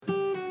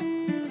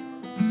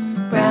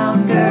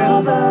Brown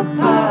Girl Book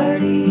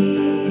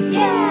Party.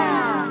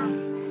 Yeah!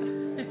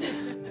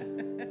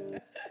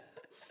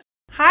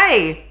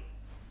 Hi.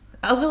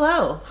 Oh,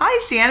 hello. Hi,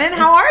 Shannon.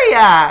 How are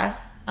ya?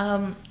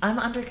 I'm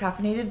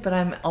undercaffeinated, but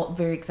I'm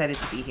very excited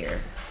to be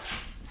here.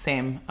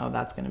 Same. Oh,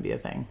 that's going to be a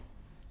thing.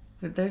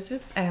 But there's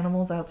just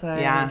animals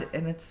outside, Yeah.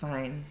 and it's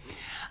fine.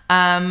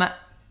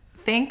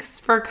 Thanks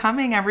for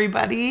coming,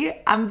 everybody.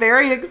 I'm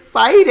very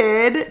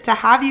excited to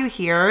have you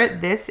here.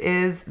 This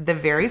is the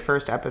very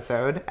first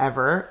episode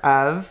ever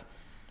of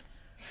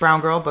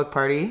Brown Girl Book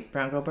Party.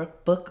 Brown Girl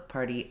Book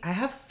Party. I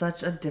have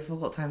such a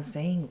difficult time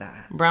saying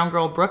that. Brown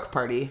Girl Brook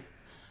Party.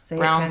 Say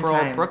Brown it 10 Girl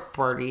times. Brook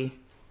Party.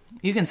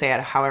 You can say it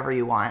however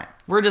you want.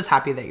 We're just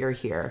happy that you're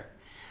here.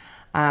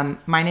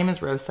 My name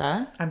is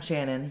Rosa. I'm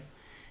Shannon.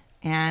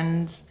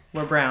 And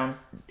We're brown.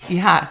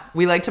 yeah,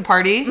 we like to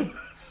party.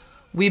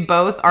 We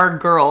both are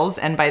girls,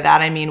 and by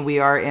that I mean we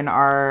are in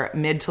our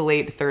mid to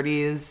late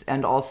 30s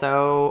and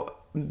also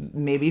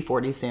maybe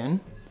 40 soon.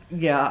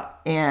 Yeah.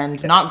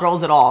 And not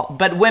girls at all,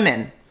 but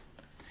women.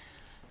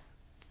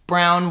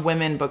 Brown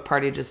women book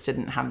party just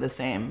didn't have the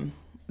same.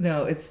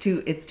 No, it's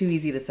too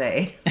easy to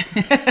say.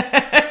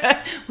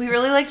 We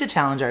really like to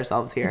challenge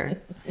ourselves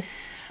here.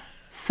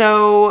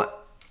 So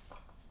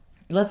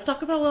Let's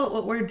talk about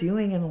what we're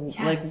doing and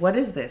Yes. like what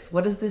is this?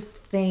 What is this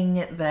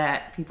thing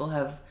that people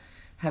have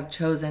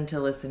chosen to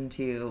listen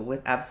to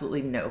with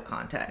absolutely no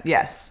context?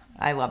 yes,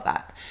 I love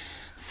that.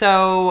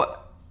 So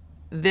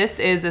this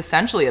is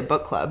essentially a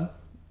book club,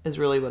 is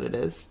really what it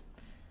is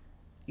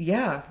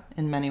Yeah.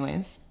 in many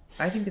ways.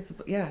 I think it's a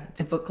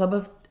book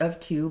club of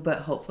two, but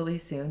hopefully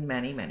soon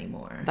many, many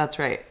more. That's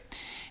right.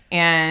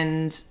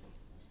 And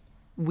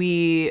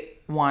we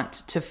want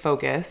to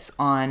focus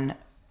on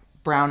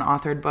brown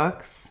authored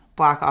books,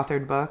 black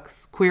authored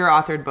books, queer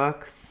authored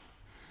books.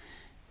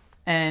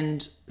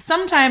 And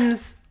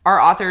sometimes our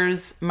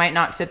authors might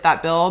not fit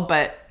that bill,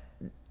 but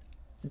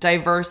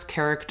diverse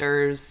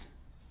characters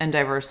and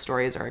diverse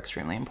stories are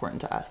extremely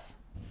important to us.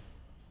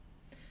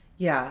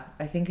 Yeah,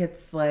 I think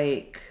it's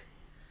like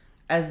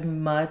as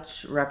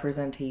much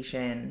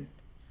representation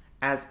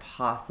as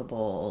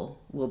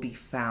possible will be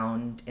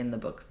found in the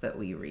books that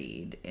we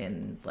read.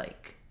 In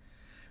like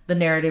the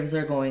narratives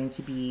are going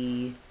to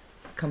be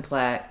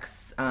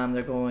complex.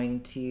 They're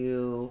going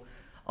to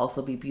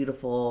also be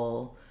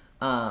beautiful.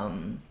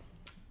 And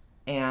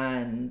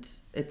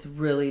it's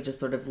really just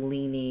sort of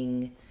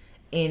leaning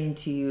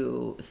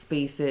into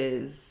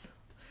spaces,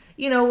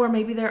 where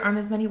maybe there aren't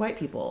as many white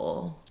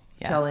people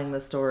Yes. telling the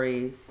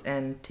stories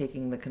and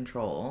taking the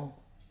control.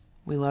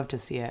 We love to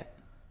see it.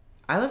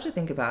 I love to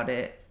think about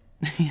it.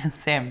 Yeah,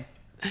 same.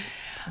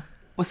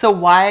 Well, so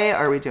why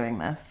are we doing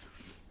this?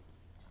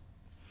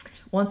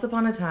 Once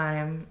upon a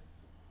time,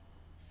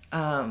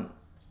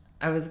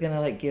 I was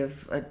gonna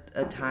give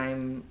a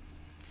time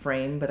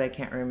frame, but I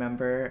can't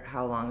remember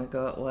how long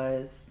ago it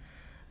was.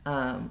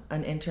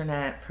 An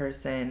internet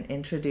person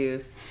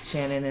introduced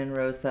Shannon and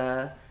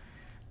Rosa,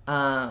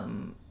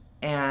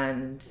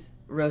 and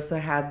Rosa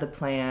had the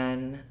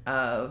plan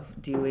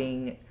of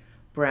doing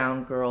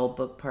Brown Girl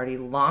Book Party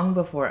long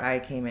before I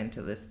came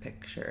into this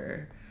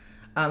picture.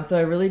 So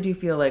I really do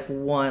feel like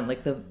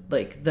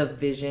the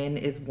vision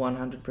is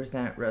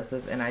 100%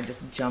 Rosa's, and I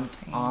just jumped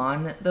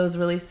on those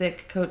really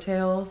sick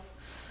coattails.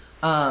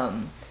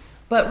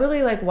 But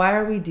really, why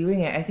are we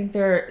doing it? I think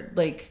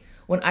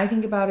when I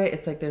think about it,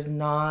 it's there's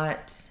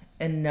not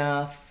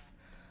enough,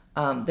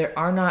 there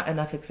are not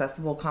enough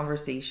accessible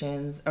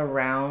conversations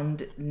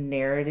around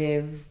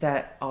narratives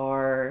that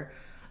are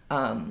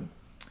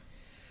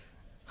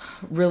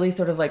really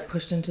sort of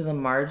pushed into the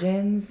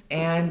margins,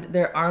 and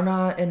there are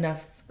not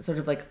enough sort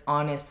of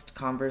honest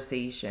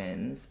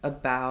conversations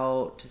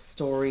about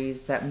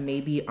stories that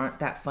maybe aren't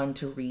that fun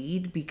to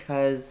read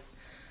because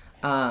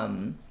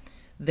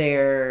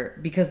they're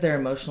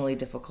emotionally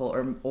difficult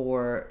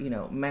or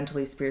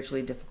mentally,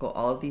 spiritually difficult,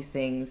 all of these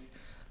things.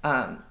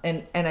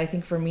 And I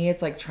think for me,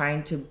 it's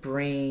trying to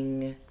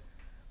bring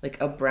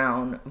a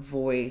brown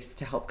voice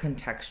to help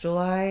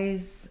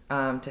contextualize,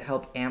 to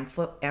help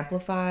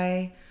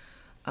amplify.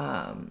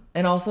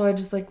 And also I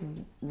just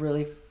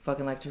really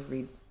fucking like to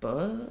read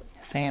books.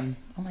 Same.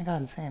 Oh my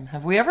God, same.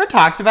 Have we ever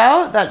talked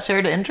about that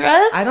shared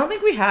interest? I don't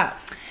think we have.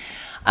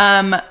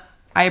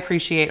 I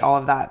appreciate all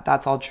of that.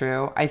 That's all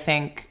true. I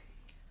think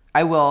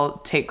I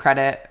will take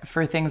credit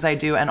for things I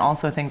do and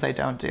also things I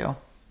don't do.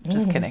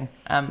 Just kidding.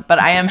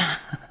 But I am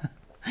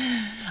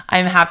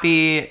I'm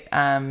happy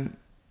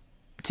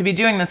to be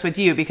doing this with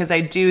you because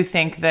I do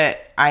think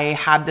that I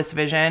had this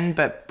vision,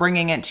 but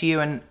bringing it to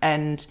you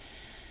and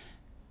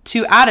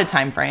to add a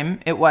time frame,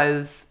 it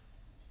was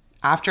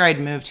after I'd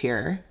moved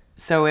here.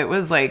 So it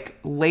was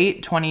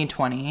late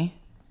 2020,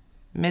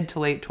 mid to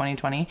late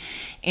 2020.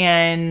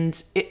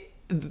 And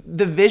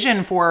the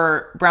vision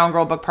for Brown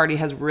Girl Book Party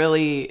has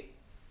really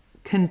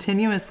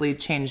continuously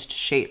changed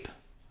shape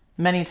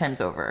many times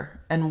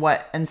over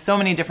and so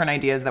many different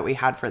ideas that we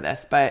had for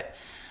this. But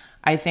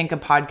I think a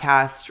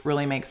podcast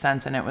really makes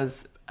sense. And it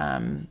was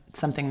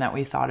something that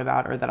we thought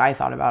about, or that I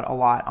thought about a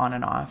lot on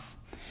and off.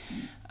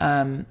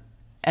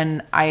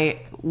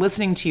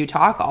 listening to you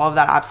talk, all of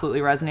that absolutely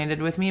resonated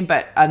with me.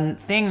 But a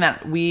thing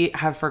that we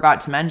have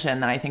forgot to mention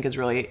that I think is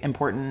really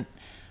important,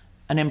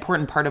 an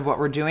important part of what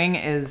we're doing,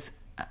 is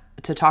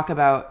to talk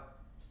about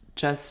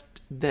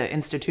just the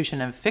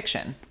institution of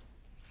fiction.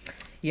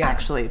 Yeah.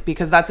 Actually,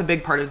 because that's a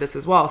big part of this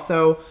as well.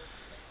 So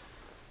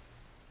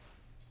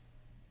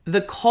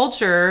the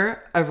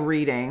culture of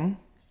reading,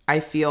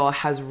 I feel,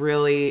 has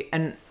really,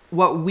 and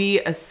what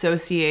we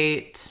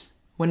associate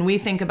when we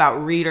think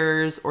about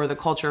readers or the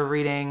culture of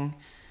reading,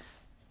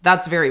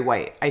 that's very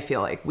white. I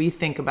feel like we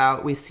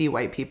see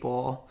white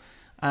people.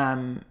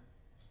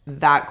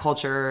 That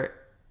culture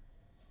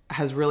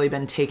has really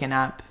been taken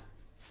up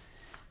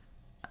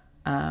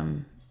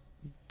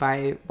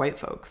by white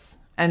folks.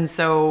 And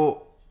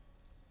so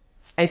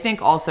I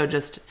think also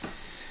just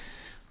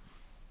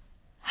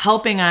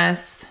helping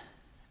us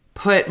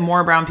put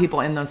more brown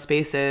people in those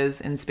spaces,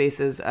 in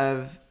spaces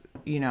of,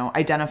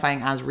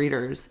 identifying as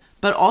readers,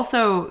 but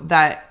also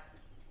that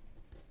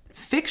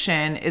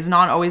fiction is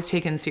not always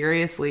taken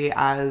seriously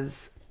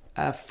as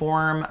a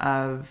form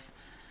of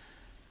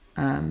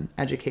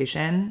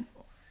education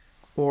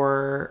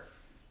or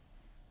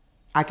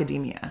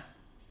academia.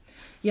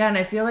 Yeah, and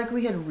I feel like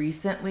we had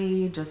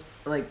recently, just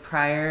like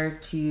prior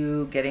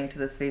to getting to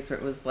the space where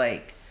it was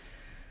like,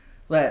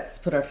 let's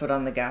put our foot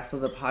on the gas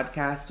of the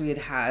podcast, we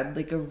had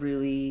like a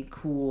really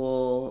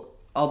cool,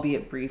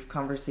 albeit brief,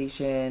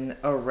 conversation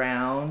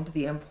around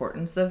the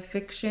importance of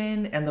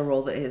fiction and the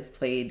role that it has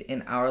played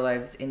in our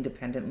lives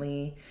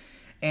independently,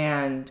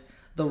 and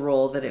the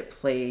role that it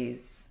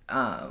plays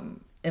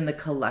in the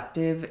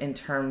collective in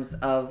terms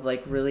of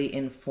like really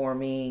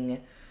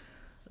informing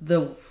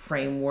the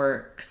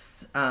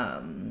frameworks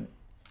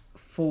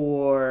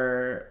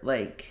for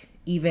like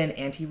even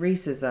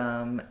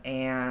anti-racism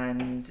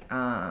and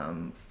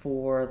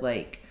for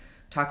like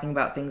talking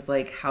about things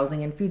like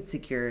housing and food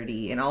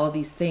security and all of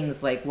these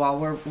things, like while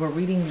we're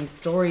reading these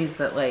stories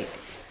that like,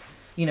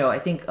 I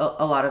think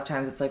a lot of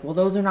times it's like, well,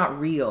 those are not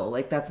real,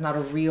 like that's not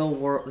a real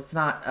world, it's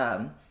not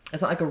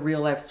like a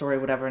real life story,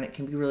 whatever, and it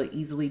can be really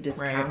easily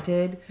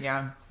discounted. Right.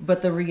 Yeah.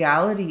 But the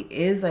reality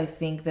is, I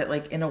think that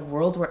like in a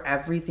world where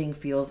everything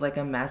feels like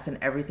a mess and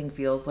everything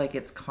feels like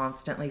it's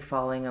constantly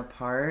falling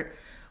apart,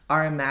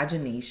 our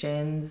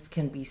imaginations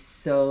can be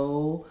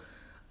so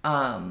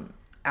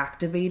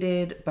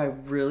activated by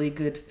really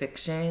good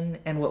fiction,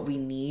 and what we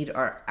need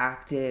are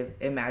active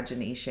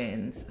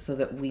imaginations so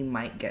that we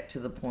might get to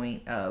the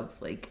point of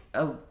like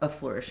a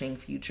flourishing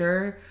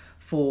future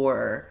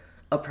for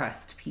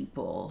oppressed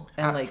people.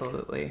 And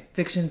absolutely, like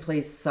fiction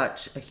plays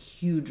such a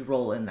huge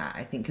role in that,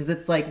 I think, because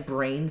it's like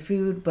brain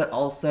food, but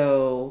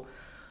also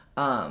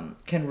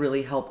can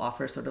really help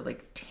offer sort of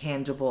like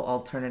tangible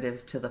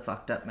alternatives to the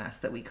fucked up mess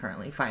that we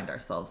currently find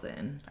ourselves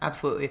in.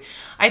 Absolutely.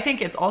 I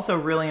think it's also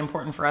really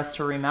important for us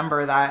to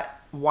remember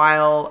that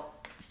while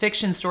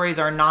fiction stories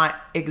are not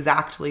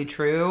exactly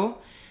true,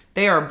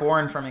 they are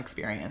born from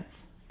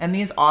experience. And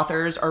these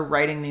authors are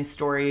writing these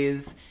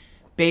stories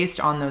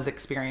based on those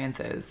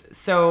experiences.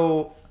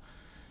 So,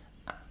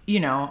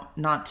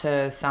 not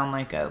to sound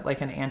like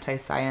an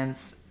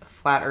anti-science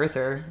flat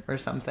earther or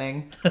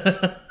something,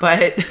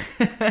 but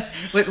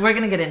we're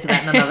going to get into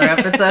that in another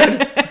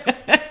episode.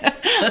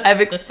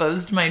 I've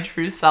exposed my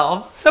true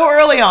self so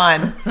early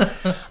on.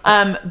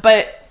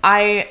 But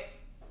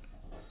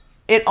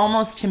it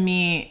almost to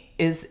me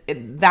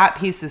that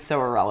piece is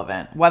so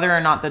irrelevant, whether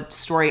or not the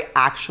story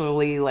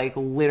actually like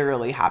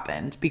literally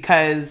happened,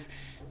 because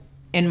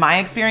in my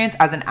experience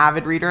as an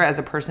avid reader, as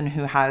a person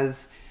who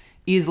has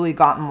easily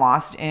gotten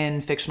lost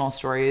in fictional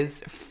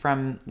stories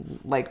from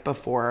like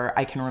before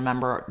I can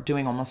remember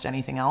doing almost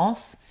anything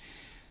else,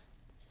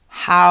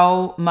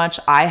 how much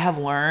I have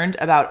learned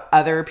about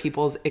other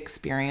people's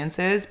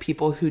experiences,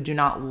 people who do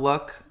not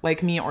look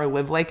like me or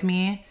live like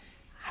me,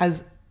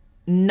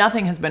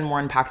 nothing has been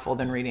more impactful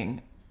than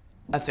reading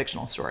a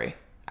fictional story,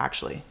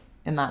 actually,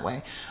 in that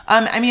way.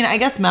 I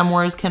guess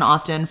memoirs can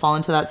often fall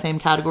into that same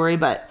category,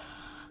 but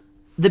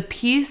the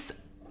piece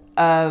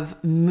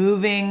of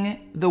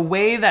moving, the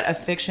way that a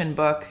fiction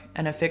book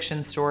and a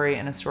fiction story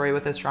and a story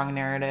with a strong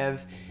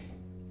narrative,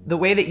 the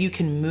way that you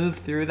can move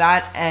through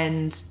that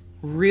and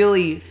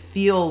really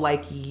feel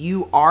like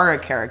you are a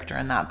character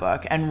in that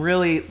book and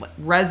really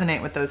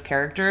resonate with those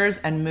characters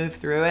and move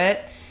through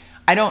it,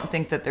 I don't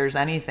think that there's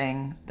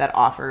anything that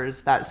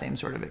offers that same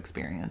sort of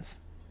experience.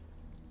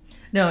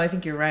 No, I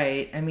think you're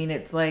right. I mean,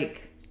 it's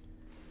like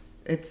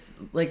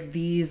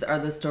these are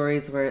the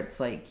stories where it's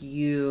like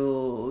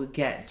you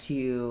get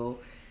to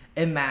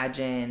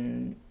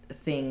imagine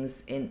things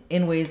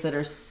in ways that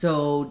are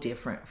so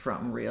different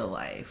from real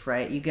life,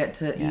 right? You get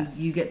to yes.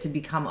 you get to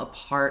become a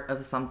part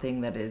of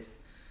something that is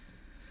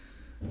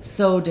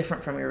so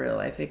different from your real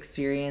life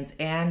experience.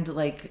 And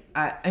like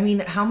I mean,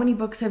 how many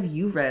books have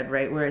you read,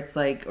 right, where it's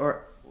like,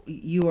 or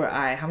you or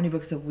I, how many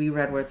books have we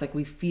read where it's like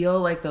we feel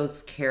like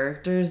those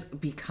characters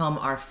become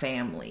our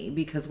family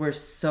because we're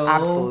so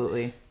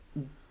absolutely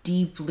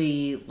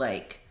deeply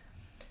like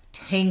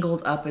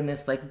tangled up in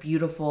this like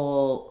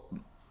beautiful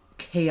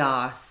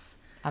chaos.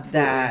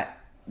 Absolutely. That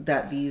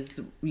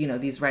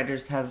these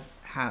writers have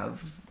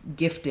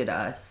gifted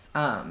us.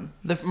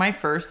 My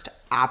first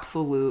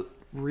absolute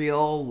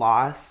real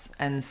loss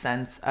and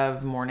sense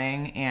of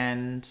mourning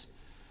and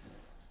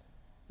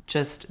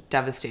just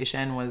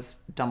devastation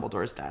was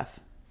Dumbledore's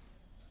death.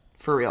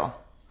 For real.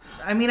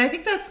 I mean, I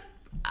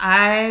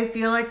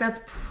feel like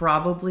that's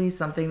probably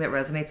something that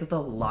resonates with a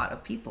lot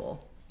of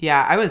people.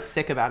 Yeah, I was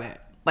sick about it.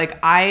 Like,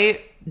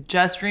 I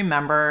just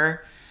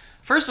remember,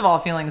 first of all,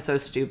 feeling so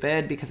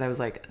stupid because I was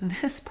like,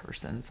 this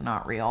person's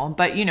not real.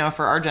 But,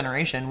 for our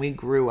generation, we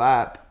grew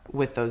up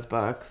with those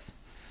books.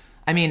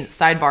 I mean,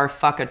 sidebar,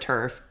 fuck a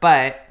turf,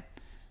 but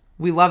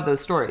we love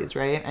those stories,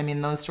 right? I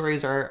mean, those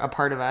stories are a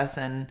part of us.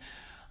 And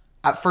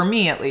for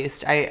me, at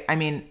least, I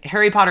mean,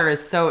 Harry Potter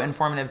is so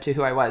informative to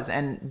who I was.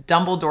 And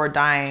Dumbledore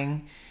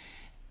dying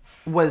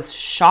was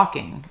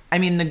shocking. I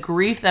mean, the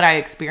grief that I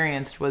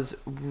experienced was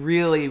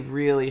really,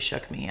 really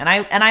shook me. And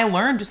I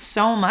learned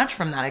so much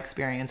from that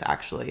experience,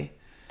 actually.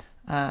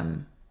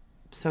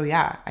 So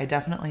yeah, I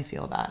definitely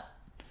feel that.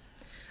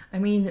 I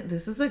mean,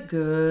 this is a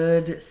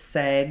good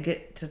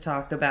seg to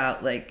talk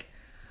about, like,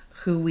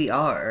 who we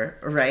are,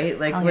 right?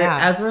 Like,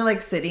 as we're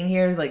like sitting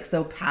here, like,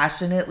 so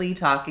passionately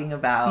talking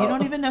about... You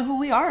don't even know who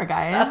we are,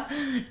 guys.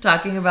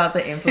 Talking about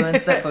the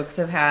influence that books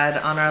have had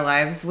on our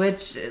lives,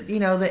 which,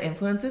 the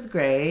influence is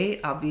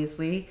great,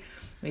 obviously.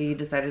 We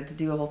decided to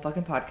do a whole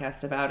fucking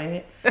podcast about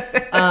it.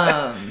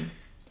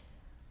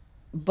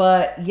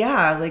 But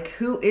yeah, like,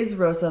 who is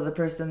Rosa, the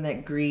person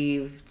that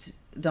grieved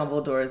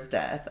Dumbledore's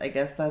death? I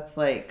guess that's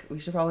like, we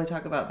should probably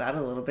talk about that a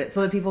little bit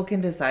so that people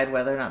can decide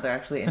whether or not they're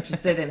actually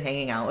interested in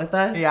hanging out with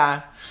us.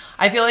 Yeah.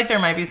 I feel like there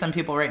might be some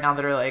people right now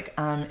that are like,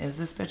 is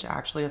this bitch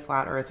actually a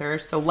flat earther?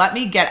 So let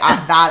me get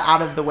that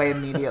out of the way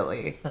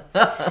immediately.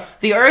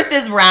 The earth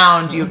is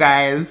round, you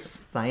guys.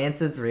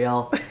 Science is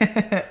real.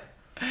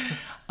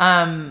 Who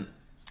am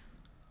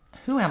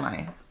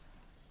I?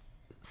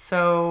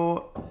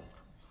 So...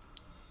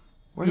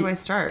 Where do I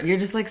start? You're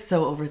just like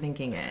so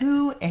overthinking it.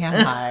 Who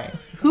am I?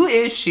 Who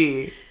is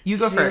she? You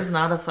go first. She's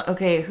not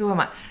okay, who am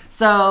I?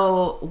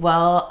 So,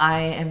 well, I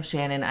am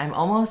Shannon. I'm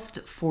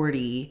almost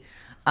 40,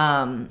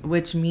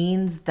 which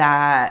means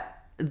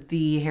that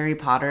the Harry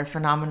Potter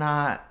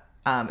phenomena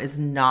is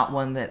not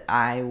one that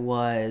I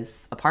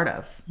was a part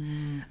of.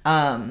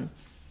 I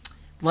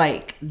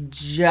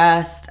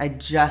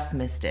just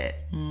missed it.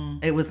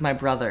 It was my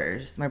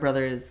brother's. My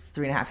brother is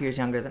 3.5 years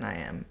younger than I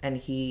am, and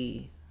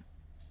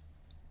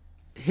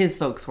his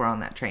folks were on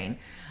that train.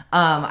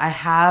 I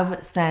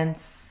have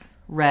since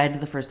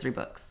read the first 3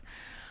 books.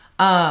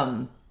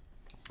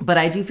 But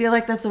I do feel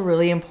like that's a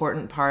really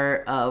important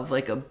part of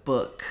like a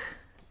book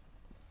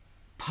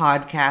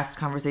podcast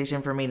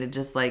conversation for me to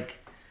just like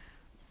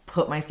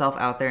put myself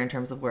out there in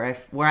terms of where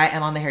I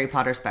am on the Harry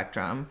Potter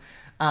spectrum.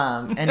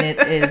 And it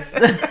is,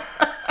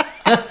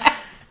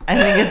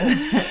 I think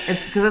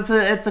it's because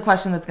it's a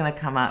question that's going to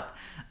come up.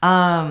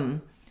 I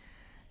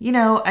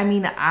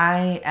mean,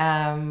 I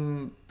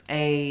am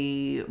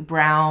a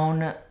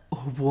brown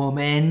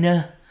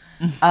woman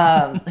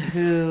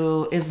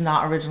who is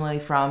not originally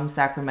from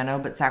Sacramento,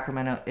 but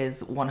Sacramento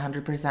is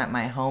 100%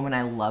 my home and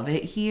I love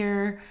it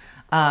here.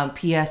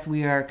 P.S.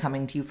 We are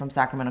coming to you from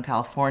Sacramento,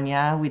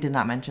 California. We did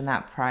not mention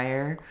that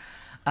prior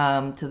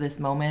to this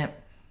moment.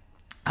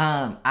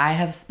 I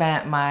have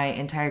spent my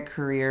entire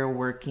career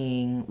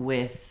working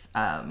with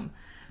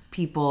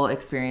people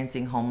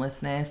experiencing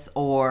homelessness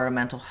or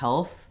mental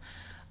health,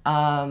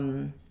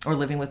 or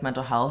living with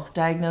mental health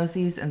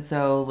diagnoses. And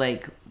so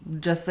like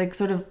just like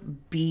sort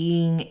of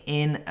being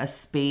in a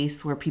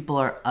space where people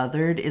are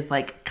othered is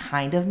like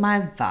kind of my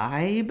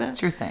vibe.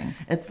 It's your thing.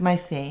 It's my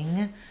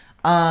thing.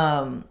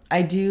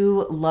 I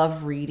do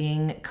love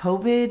reading.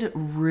 COVID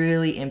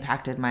really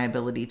impacted my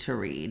ability to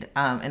read.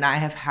 And I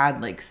have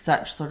had like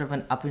such sort of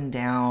an up and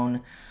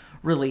down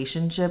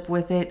relationship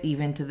with it,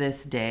 even to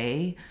this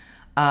day.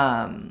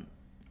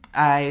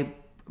 I,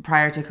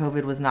 prior to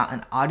COVID, was not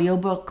an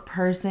audiobook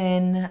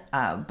person,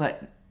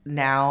 but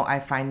now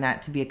I find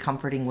that to be a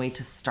comforting way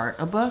to start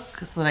a book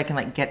so that I can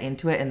like get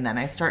into it and then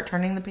I start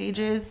turning the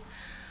pages.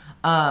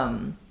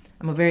 I'm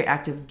a very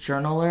active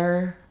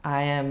journaler.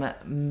 I am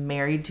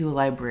married to a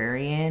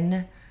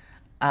librarian,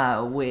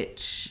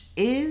 which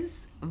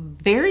is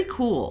very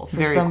cool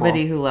for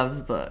somebody who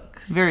loves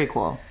books. Very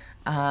cool.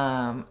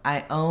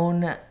 I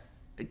own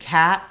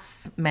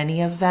cats,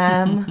 many of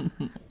them.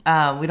 We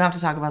don't have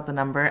to talk about the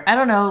number. I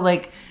don't know,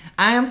 like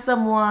I am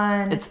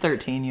someone... It's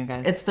 13, you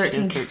guys. It's 13. She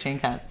has 13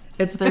 cats.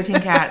 It's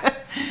 13 cats.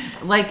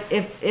 Like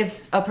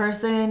if a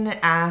person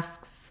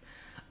asks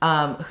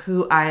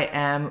who I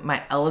am,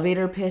 my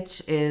elevator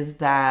pitch is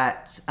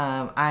that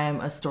I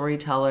am a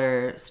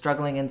storyteller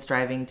struggling and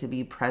striving to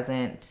be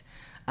present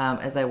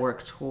as I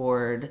work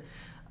toward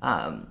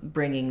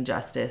bringing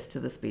justice to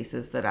the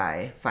spaces that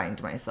I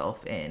find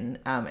myself in.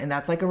 And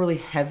that's like a really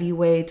heavy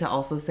way to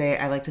also say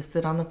I like to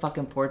sit on the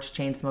fucking porch,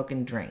 chain smoke,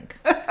 and drink.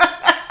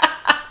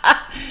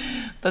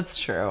 That's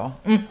true.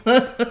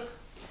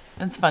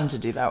 It's fun to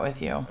do that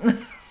with you.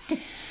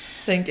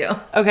 Thank you.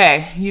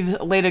 Okay,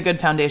 you've laid a good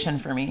foundation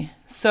for me.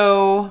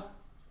 So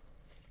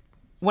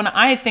when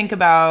I think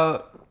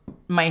about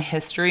my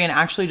history and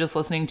actually just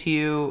listening to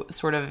you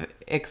sort of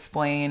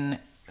explain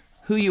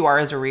who you are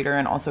as a reader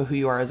and also who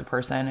you are as a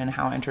person and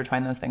how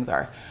intertwined those things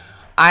are.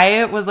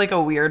 I was like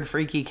a weird,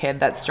 freaky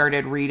kid that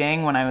started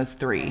reading when I was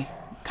 3,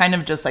 kind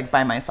of just like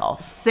by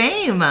myself.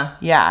 Same.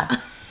 Yeah.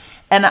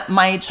 And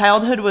my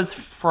childhood was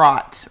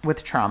fraught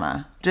with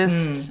trauma,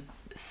 just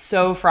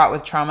so fraught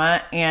with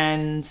trauma.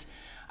 And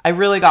I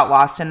really got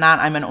lost in that.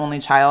 I'm an only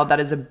child. That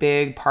is a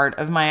big part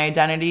of my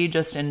identity,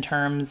 just in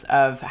terms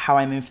of how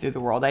I move through the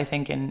world, I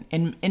think,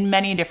 in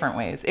many different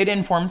ways. It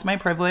informs my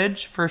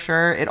privilege, for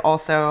sure. It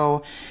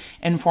also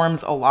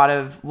informs a lot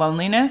of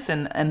loneliness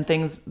and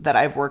things that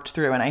I've worked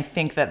through. And I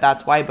think that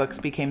that's why books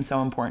became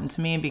so important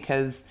to me,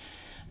 because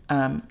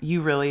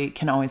you really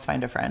can always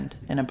find a friend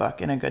in a book,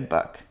 in a good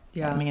book.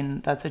 Yeah. I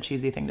mean, that's a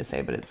cheesy thing to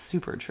say, but it's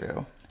super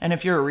true. And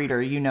if you're a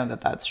reader, you know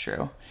that that's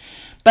true.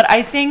 But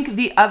I think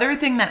the other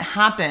thing that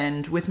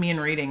happened with me in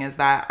reading is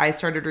that I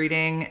started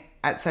reading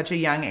at such a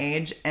young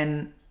age,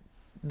 and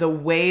the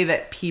way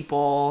that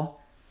people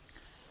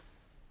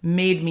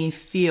made me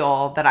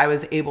feel that I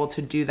was able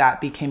to do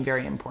that became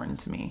very important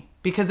to me,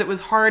 because it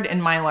was hard in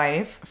my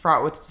life,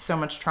 fraught with so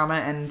much trauma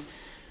and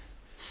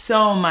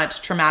so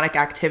much traumatic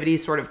activity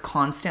sort of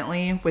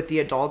constantly with the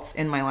adults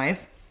in my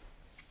life,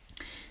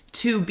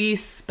 to be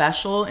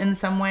special in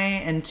some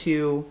way and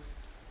to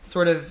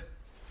sort of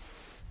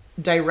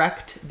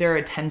direct their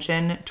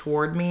attention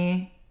toward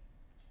me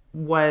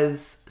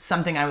was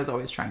something I was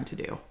always trying to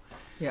do.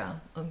 Yeah.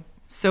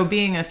 So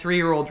being a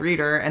 3-year-old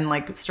reader and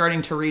like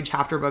starting to read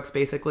chapter books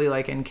basically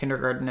like in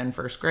kindergarten and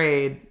first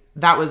grade,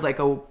 that was like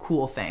a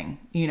cool thing,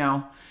 you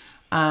know?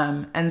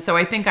 And so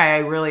I think I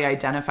really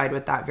identified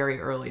with that very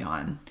early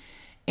on.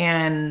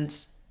 And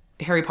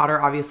Harry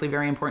Potter, obviously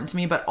very important to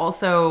me, but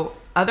also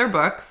other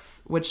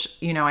books, which,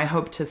 you know, I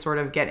hope to sort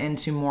of get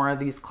into more of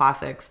these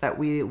classics that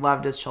we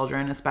loved as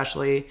children,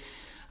 especially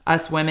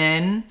us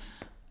women,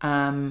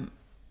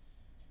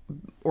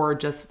 or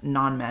just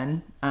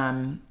non-men,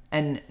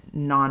 and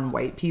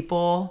non-white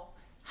people.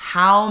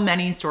 How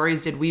many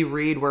stories did we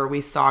read where we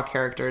saw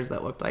characters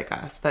that looked like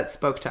us, that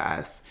spoke to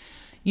us?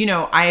 You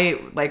know,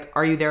 I like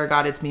Are You There,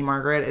 God? It's Me,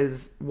 Margaret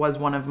was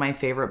one of my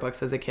favorite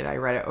books as a kid. I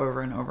read it over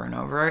and over and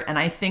over. And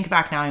I think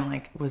back now, I'm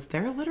like, was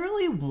there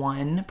literally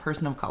one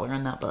person of color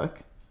in that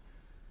book?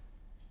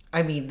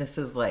 I mean, this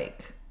is why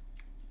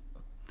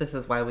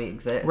we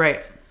exist.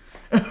 Right.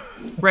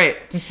 Right.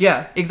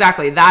 Yeah.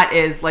 Exactly. That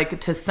is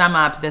like, to sum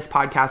up this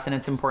podcast and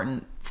its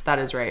importance, that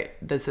is right.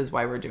 This is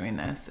why we're doing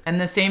this. And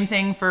the same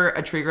thing for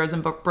A Tree Grows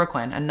in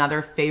Brooklyn,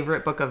 another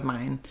favorite book of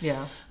mine.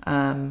 Yeah.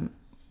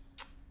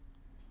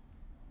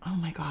 Oh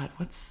my God,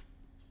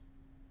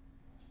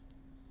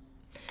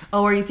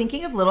 Oh, are you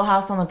thinking of Little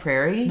House on the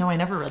Prairie? No, I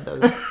never read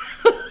those.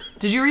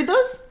 Did you read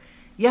those?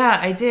 Yeah,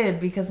 I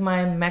did, because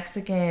my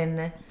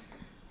Mexican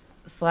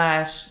 /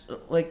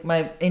 like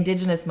my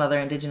indigenous mother,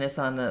 indigenous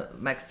on the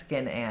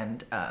Mexican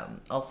and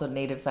also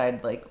native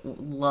side, like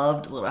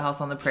loved Little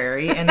House on the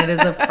Prairie, and it is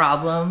a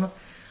problem.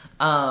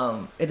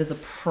 It is a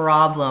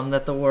problem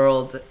that the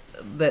world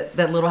that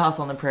Little House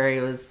on the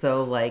Prairie was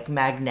so like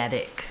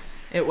magnetic.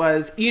 It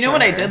was. You know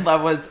what I did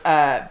love was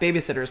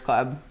Babysitter's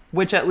Club,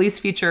 which at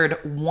least featured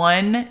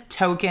one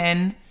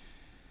token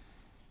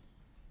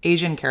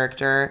Asian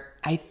character.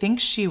 I think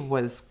she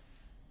was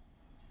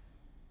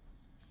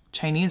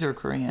Chinese or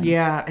Korean.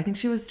 Yeah, I think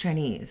she was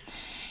Chinese.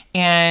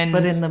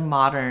 But in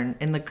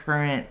the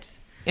current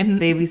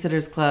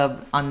Babysitter's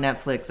Club on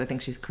Netflix, I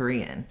think she's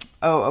Korean.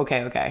 Oh,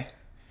 okay.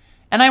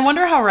 And I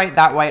wonder how right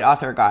that white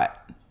author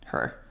got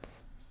her.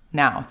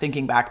 Now,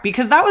 thinking back,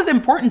 because that was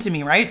important to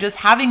me, right? Just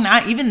having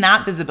that, even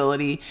that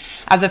visibility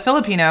as a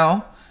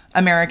Filipino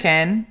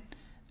American,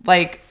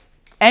 like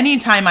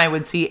anytime I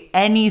would see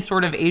any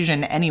sort of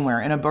Asian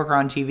anywhere in a book or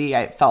on TV,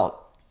 I felt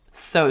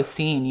so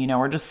seen, you know,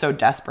 we're just so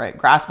desperate,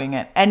 grasping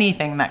at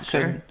anything that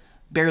could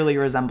barely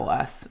resemble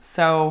us.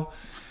 So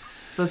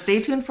stay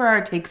tuned for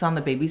our takes on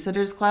the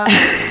Babysitter's Club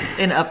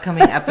in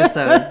upcoming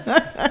episodes.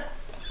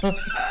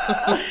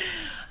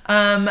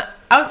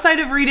 Outside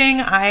of reading,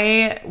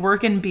 I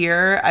work in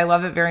beer. I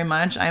love it very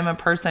much. I'm a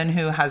person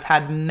who has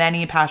had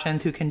many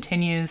passions, who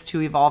continues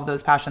to evolve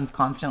those passions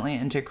constantly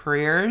into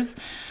careers.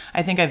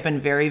 I think I've been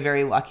very,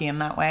 very lucky in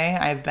that way.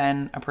 I've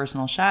been a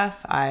personal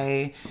chef.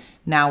 I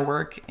now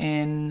work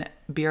in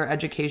beer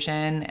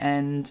education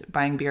and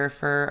buying beer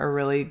for a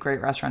really great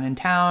restaurant in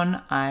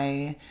town.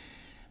 I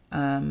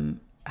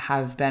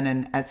have been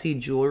an Etsy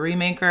jewelry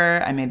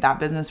maker. I made that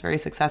business very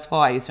successful.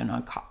 I used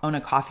to own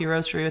a coffee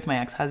roastery with my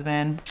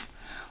ex-husband.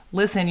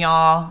 Listen,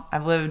 y'all,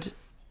 I've lived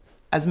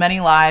as many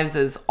lives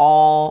as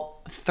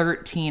all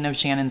 13 of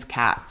Shannon's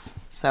cats.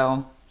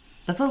 So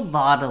that's a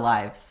lot of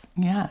lives.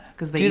 Yeah.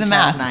 Because they each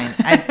have 9.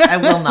 I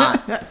will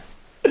not.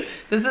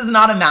 This is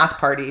not a math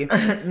party.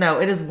 No,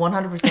 it is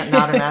 100%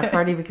 not a math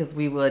party, because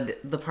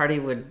the party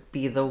would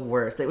be the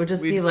worst. It would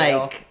just be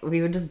like,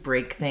 we would just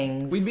break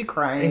things. We'd be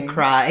crying. And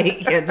cry.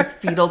 Yeah, just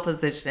fetal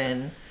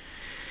position.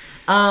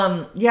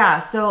 Yeah,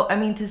 so, I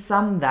mean, to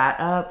sum that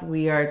up,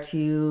 we are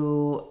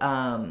two,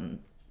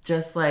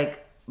 just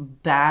like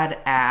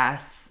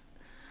badass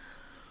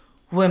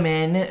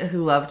women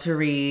who love to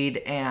read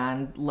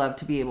and love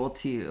to be able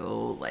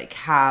to like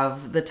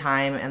have the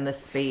time and the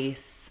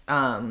space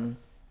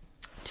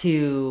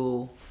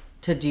to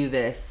do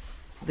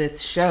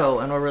this show,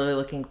 and we're really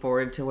looking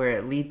forward to where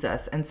it leads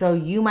us. And so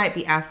you might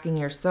be asking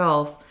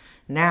yourself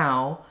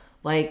now,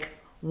 like,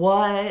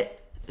 what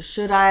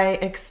should I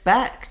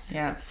expect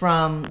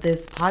from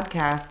this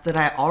podcast that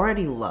I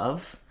already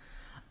love?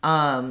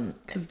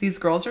 Because these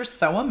girls are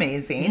so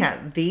amazing. Yeah,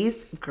 these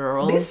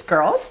girls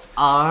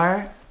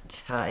are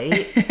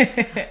tight.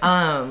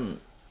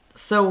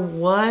 So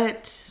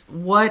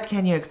what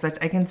can you expect?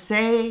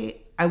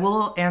 I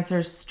will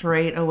answer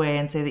straight away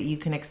and say that you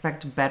can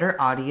expect better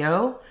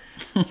audio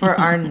for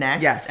our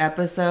next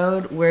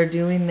episode. We're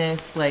doing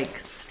this like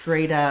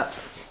straight up.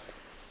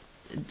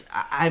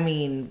 I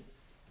mean,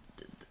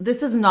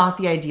 this is not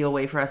the ideal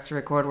way for us to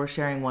record. We're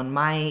sharing one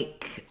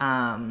mic.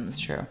 It's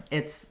true.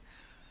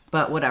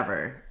 But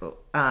whatever.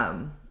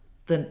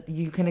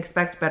 You can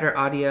expect better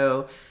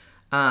audio.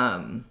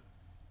 And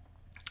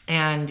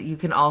you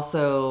can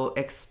also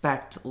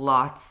expect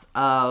lots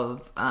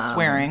of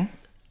swearing.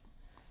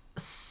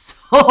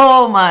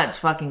 So much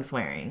fucking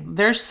swearing.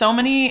 There's so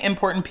many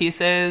important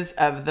pieces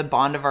of the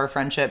bond of our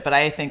friendship, but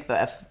I think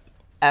the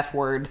F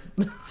word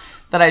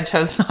that I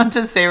chose not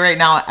to say right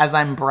now, as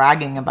I'm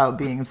bragging about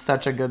being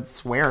such a good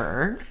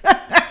swearer.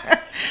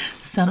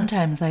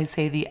 Sometimes I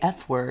say the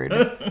F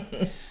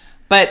word.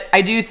 But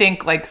I do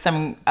think like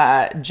some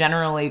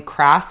generally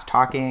crass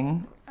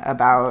talking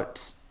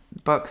about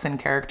books and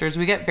characters,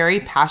 we get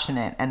very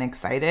passionate and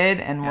excited,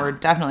 and we're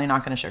definitely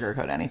not going to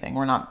sugarcoat anything.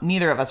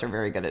 Neither of us are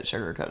very good at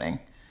sugarcoating.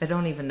 I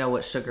don't even know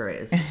what sugar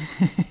is.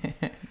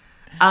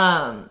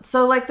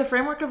 So like the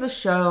framework of the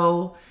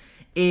show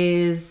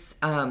is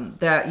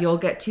that you'll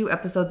get 2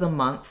 episodes a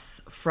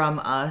month from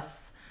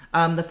us.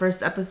 The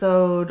first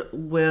episode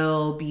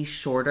will be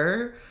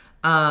shorter,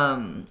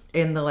 in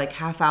the like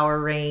half-hour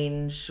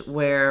range,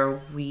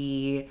 where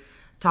we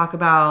talk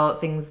about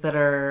things that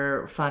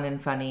are fun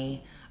and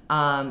funny,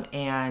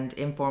 and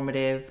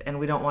informative, and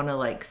we don't want to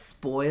like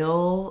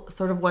spoil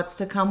sort of what's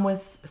to come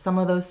with some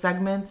of those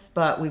segments,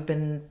 but we've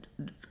been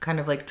kind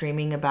of like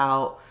dreaming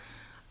about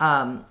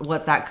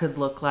what that could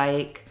look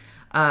like.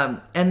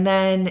 And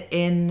then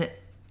in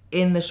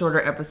the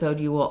shorter episode,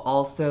 you will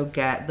also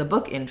get the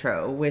book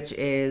intro, which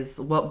is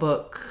what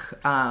book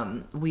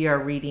we are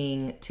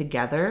reading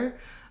together,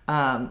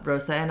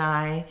 Rosa and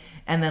I,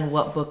 and then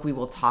what book we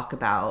will talk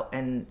about,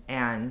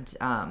 and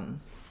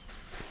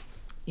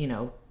you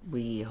know,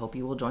 we hope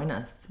you will join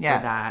us for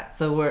that.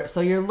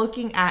 So you're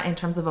looking at, in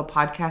terms of a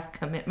podcast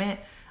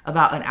commitment,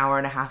 about an hour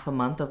and a half a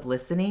month of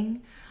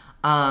listening.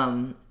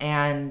 And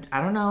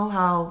I don't know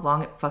how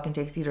long it fucking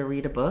takes you to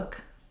read a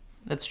book.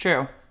 That's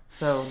true.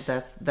 So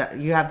that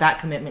you have that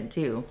commitment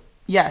too.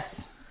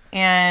 Yes.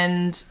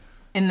 And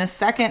in the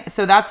second,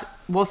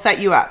 we'll set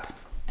you up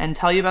and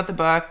tell you about the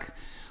book.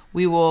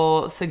 We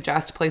will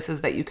suggest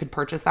places that you could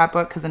purchase that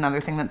book, because another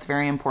thing that's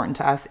very important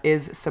to us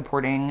is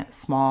supporting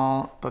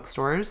small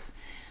bookstores.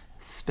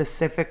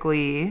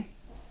 Specifically,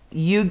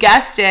 you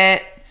guessed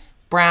it,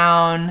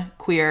 brown,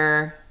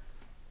 queer,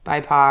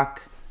 BIPOC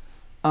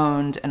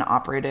owned and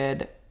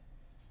operated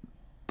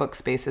book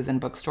spaces and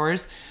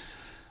bookstores.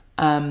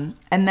 And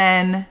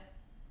then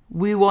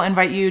we will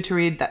invite you to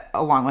read that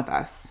along with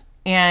us.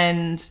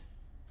 And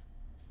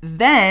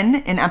then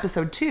in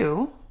episode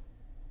 2,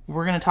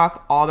 we're going to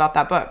talk all about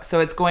that book. So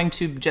it's going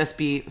to just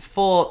be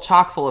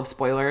chock full of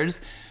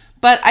spoilers.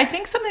 But I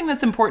think something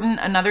that's important,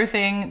 another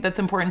thing that's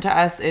important to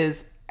us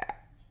is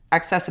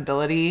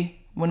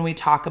accessibility when we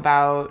talk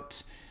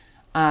about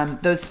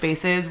those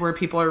spaces where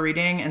people are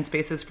reading and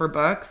spaces for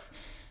books.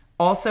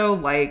 Also,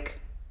 like,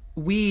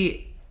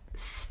 we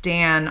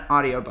stan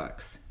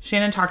audiobooks.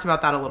 Shannon talked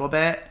about that a little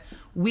bit.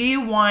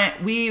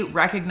 We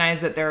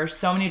recognize that there are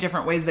so many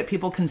different ways that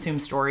people consume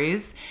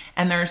stories,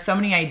 and there are so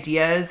many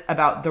ideas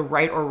about the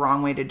right or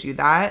wrong way to do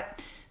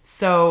that.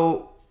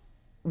 So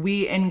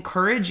we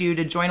encourage you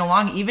to join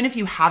along, even if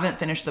you haven't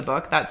finished the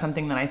book. That's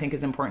something that I think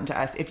is important to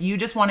us. If you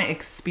just want to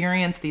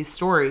experience these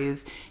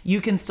stories,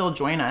 you can still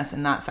join us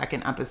in that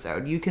second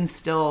episode. You can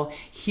still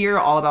hear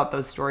all about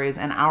those stories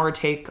and our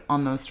take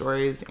on those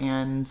stories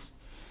and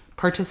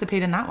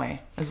participate in that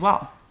way as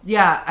well.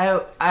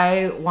 Yeah,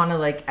 I want to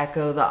like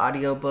echo the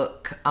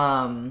audiobook,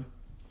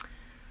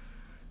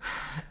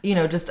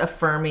 just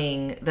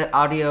affirming that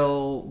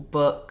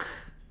audiobook,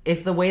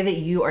 if the way that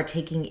you are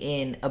taking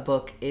in a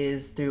book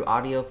is through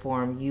audio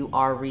form, you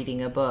are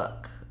reading a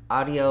book.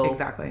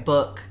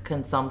 Book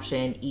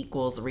consumption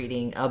equals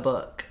reading a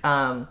book.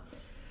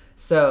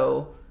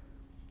 So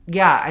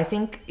yeah, I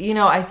think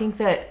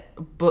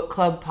that book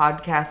club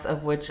podcasts,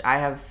 of which I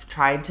have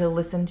tried to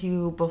listen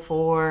to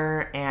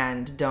before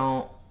and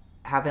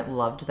haven't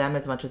loved them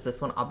as much as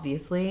this one,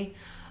 obviously.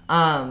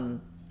 They're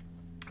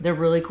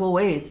really cool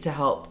ways to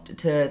help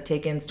to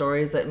take in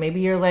stories that maybe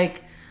you're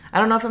like, I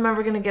don't know if I'm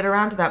ever going to get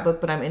around to that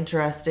book, but I'm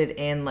interested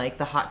in like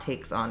the hot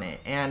takes on it.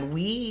 And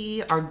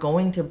we are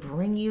going to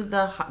bring you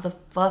the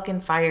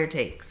fucking fire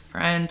takes.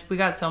 Friend, we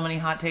got so many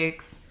hot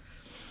takes.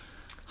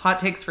 Hot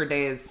takes for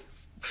days.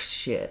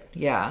 Shit.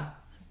 Yeah.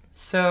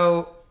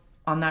 So,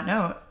 on that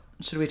note,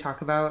 should we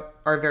talk about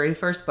our very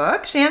first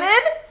book, Shannon?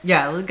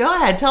 Yeah, go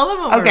ahead. Tell them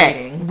what we're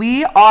reading.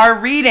 We are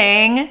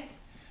reading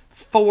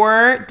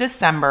for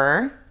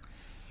December.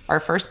 Our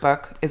first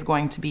book is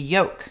going to be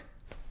Yolk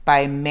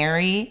by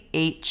Mary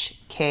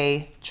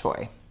H.K.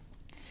 Choi.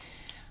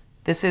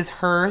 This is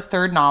her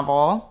third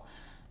novel.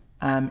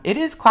 It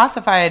is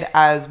classified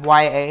as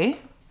YA,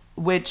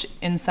 which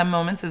in some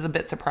moments is a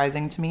bit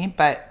surprising to me,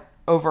 but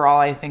overall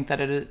I think that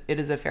it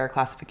is a fair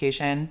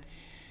classification.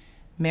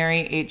 Mary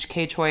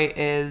H.K. Choi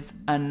is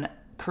an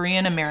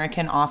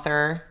Korean-American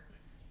author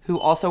who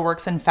also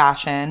works in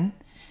fashion.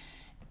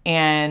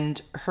 And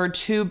her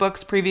two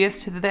books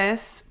previous to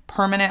this,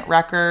 Permanent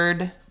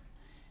Record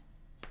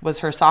was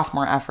her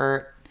sophomore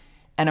effort,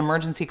 and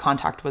Emergency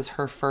Contact was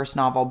her first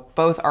novel.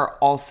 Both are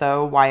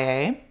also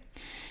YA.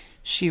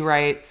 She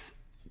writes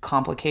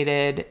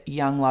complicated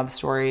young love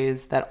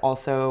stories that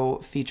also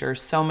feature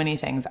so many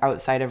things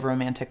outside of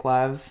romantic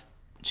love.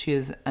 She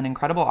is an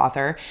incredible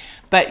author.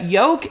 But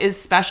Yolk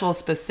is special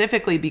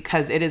specifically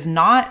because it is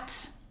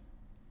not,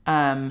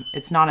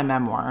 it's not a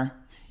memoir.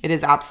 It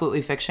is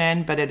absolutely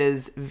fiction, but it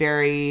is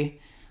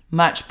very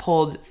much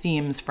pulled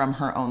themes from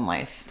her own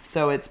life.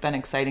 So it's been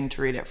exciting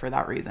to read it for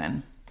that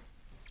reason.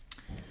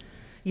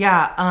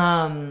 Yeah,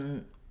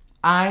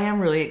 I am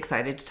really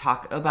excited to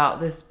talk about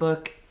this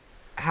book,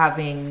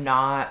 having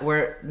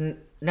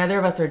neither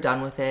of us are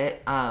done with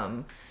it.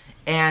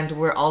 And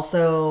we're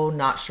also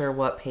not sure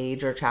what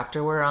page or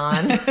chapter we're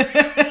on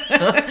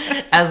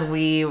as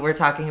we were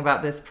talking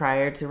about this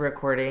prior to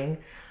recording.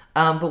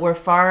 But we're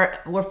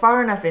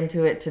far enough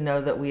into it to know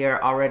that we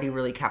are already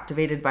really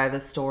captivated by the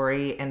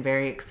story and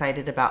very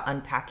excited about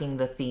unpacking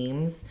the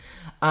themes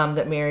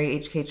that Mary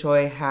H.K.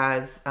 Choi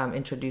has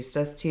introduced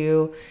us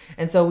to.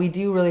 And so we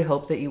do really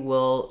hope that you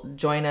will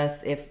join us,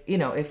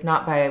 if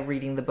not by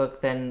reading the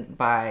book, then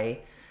by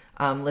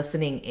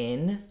listening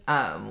in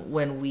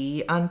when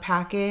we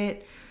unpack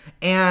it.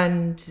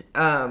 And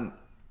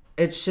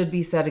it should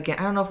be said again,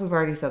 I don't know if we've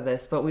already said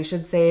this, but we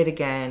should say it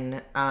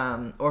again,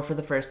 or for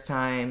the first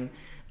time,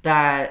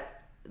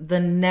 that the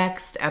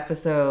next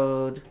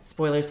episode,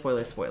 spoiler,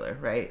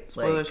 right?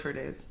 Spoilers for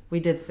days. We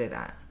did say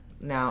that.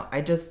 Now,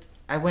 I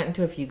went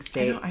into a fugue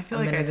state. I feel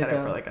like I said it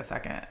for like a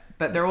second.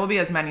 But there will be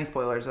as many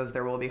spoilers as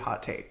there will be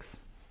hot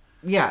takes.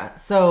 Yeah,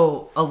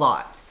 so a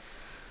lot.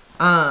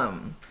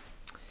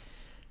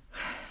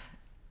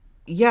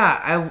 Yeah,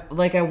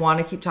 I want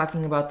to keep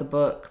talking about the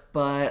book,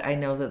 but I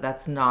know that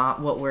that's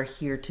not what we're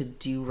here to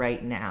do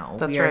right now.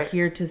 That's we are right.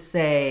 here to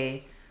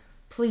say,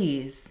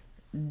 please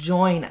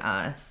join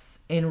us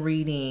in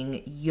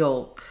reading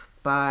Yolk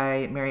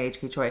by Mary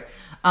H.K. Choi.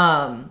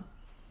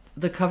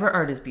 The cover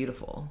art is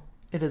beautiful.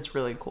 It is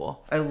really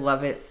cool. I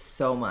love it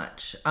so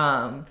much.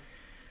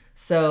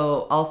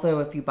 So also,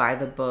 if you buy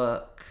the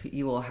book,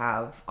 you will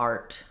have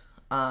art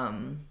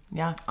on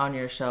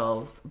your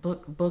shelves.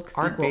 Books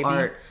art, equal baby.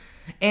 art.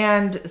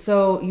 And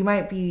so you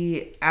might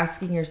be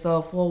asking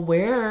yourself, well,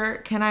 where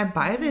can I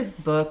buy this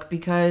book?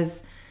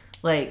 Because,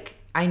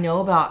 I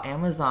know about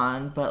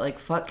Amazon, but,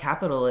 fuck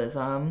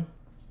capitalism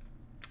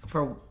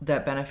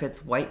that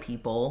benefits white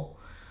people.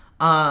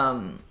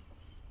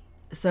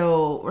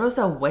 So,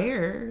 Rosa,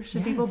 where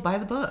should people buy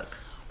the book?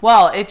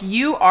 Well, if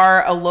you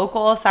are a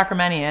local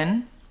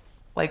Sacramentian,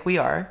 like we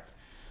are,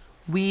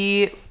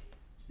 we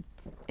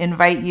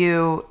invite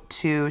you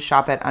to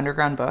shop at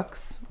Underground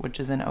Books, which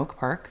is in Oak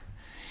Park.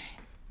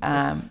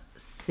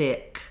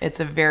 Sick. It's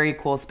a very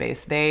cool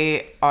space.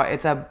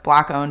 It's a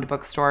Black-owned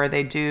bookstore.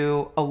 They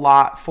do a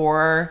lot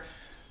for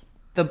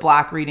the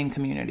Black reading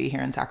community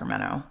here in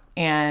Sacramento.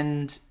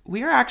 And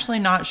we are actually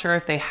not sure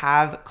if they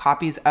have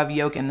copies of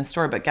Yolk in the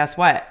store, but guess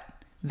what?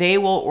 They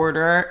will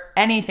order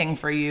anything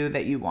for you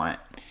that you want.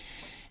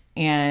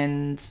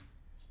 And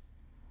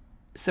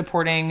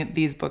supporting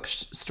these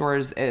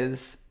bookstores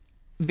is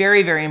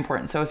very, very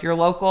important. So if you're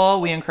local,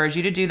 we encourage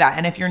you to do that.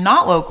 And if you're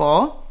not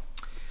local,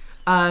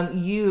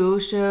 you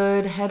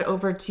should head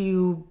over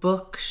to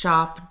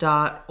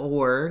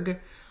bookshop.org.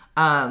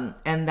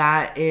 And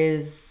that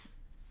is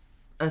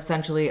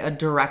essentially a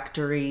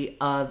directory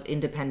of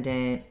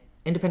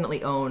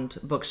independently owned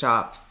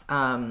bookshops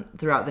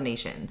throughout the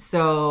nation.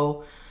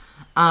 So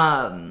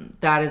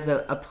that is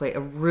a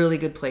really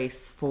good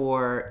place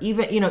for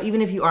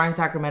even if you are in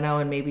Sacramento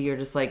and maybe you're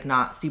just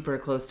not super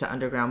close to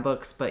Underground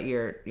Books, but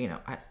you're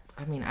I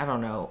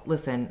don't know.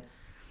 Listen,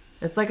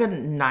 it's like a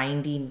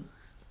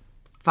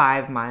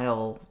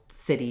 95-mile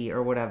city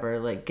or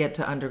whatever. Get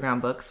to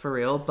Underground Books for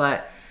real,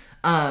 but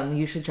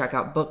you should check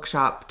out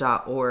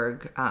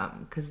bookshop.org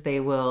because they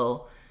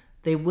will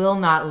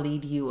not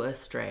lead you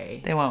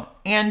astray. They won't.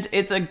 And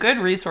it's a good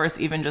resource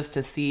even just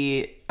to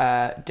see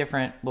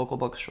different local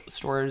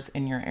bookstores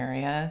in your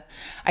area.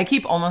 I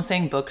keep almost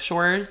saying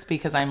bookstores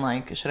because I'm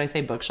like, should I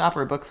say bookshop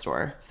or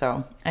bookstore?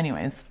 So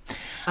anyways.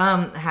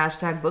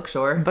 Hashtag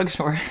bookstore.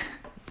 Bookstore.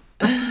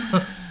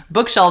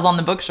 Bookshelves on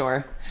the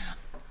bookstore.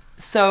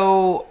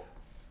 So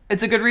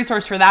it's a good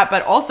resource for that.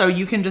 But also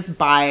you can just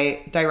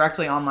buy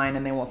directly online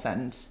and they will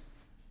send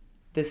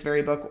this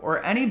very book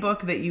or any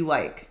book that you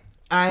like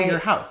to your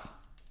house.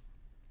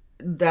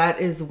 That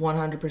is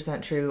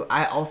 100% true.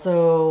 I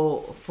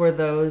also, for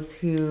those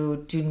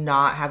who do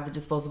not have the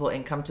disposable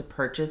income to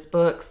purchase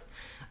books,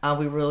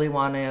 we really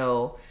want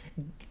to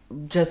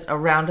just a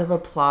round of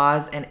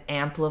applause and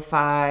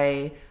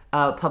amplify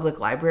public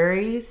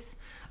libraries.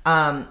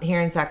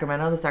 Here in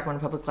Sacramento, the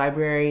Sacramento Public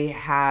Library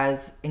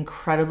has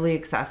incredibly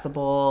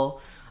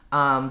accessible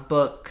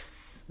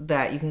books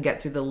that you can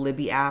get through the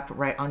Libby app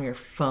right on your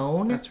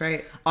phone. That's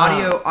right.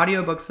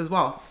 Audiobooks as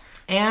well.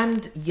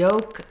 And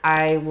Yolk,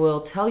 I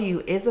will tell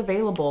you, is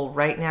available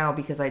right now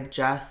because I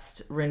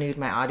just renewed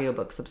my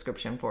audiobook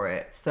subscription for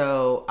it.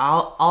 So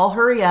I'll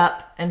hurry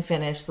up and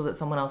finish so that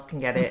someone else can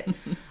get it.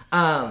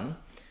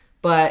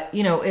 But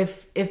you know,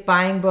 if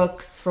buying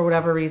books for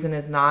whatever reason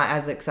is not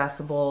as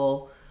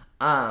accessible,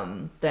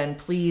 then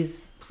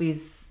please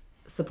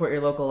support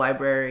your local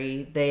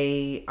library.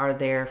 They are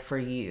there for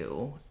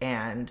you,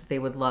 and they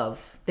would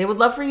love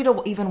for you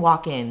to even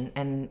walk in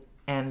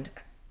and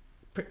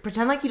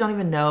pretend like you don't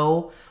even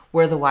know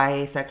where the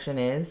YA section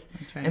is.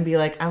 That's right. And be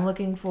like, I'm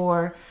looking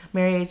for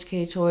Mary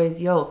H.K.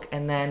 Choi's Yolk,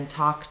 and then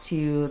talk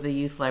to the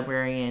youth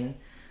librarian.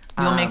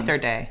 You'll make their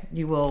day.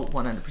 You will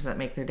 100%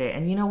 make their day.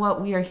 And you know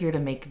what? We are here to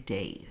make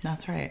days.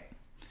 That's right.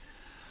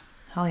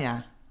 Hell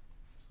yeah.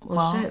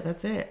 Well, shit,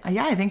 that's it.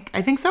 Yeah, I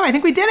think so. I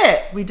think we did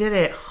it. We did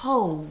it.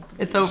 Oh,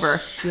 it's over.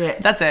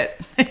 Shit. That's it.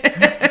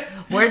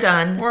 We're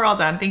done. We're all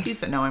done. Thank you.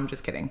 No, I'm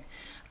just kidding.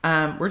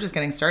 We're just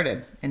getting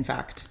started, in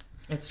fact.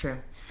 It's true.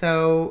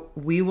 So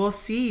we will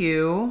see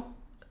you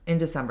in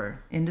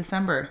December.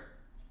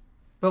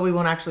 But we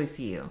won't actually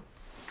see you.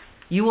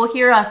 You will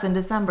hear us in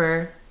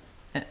December.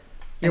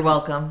 You're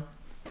welcome.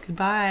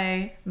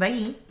 Goodbye.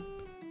 Bye.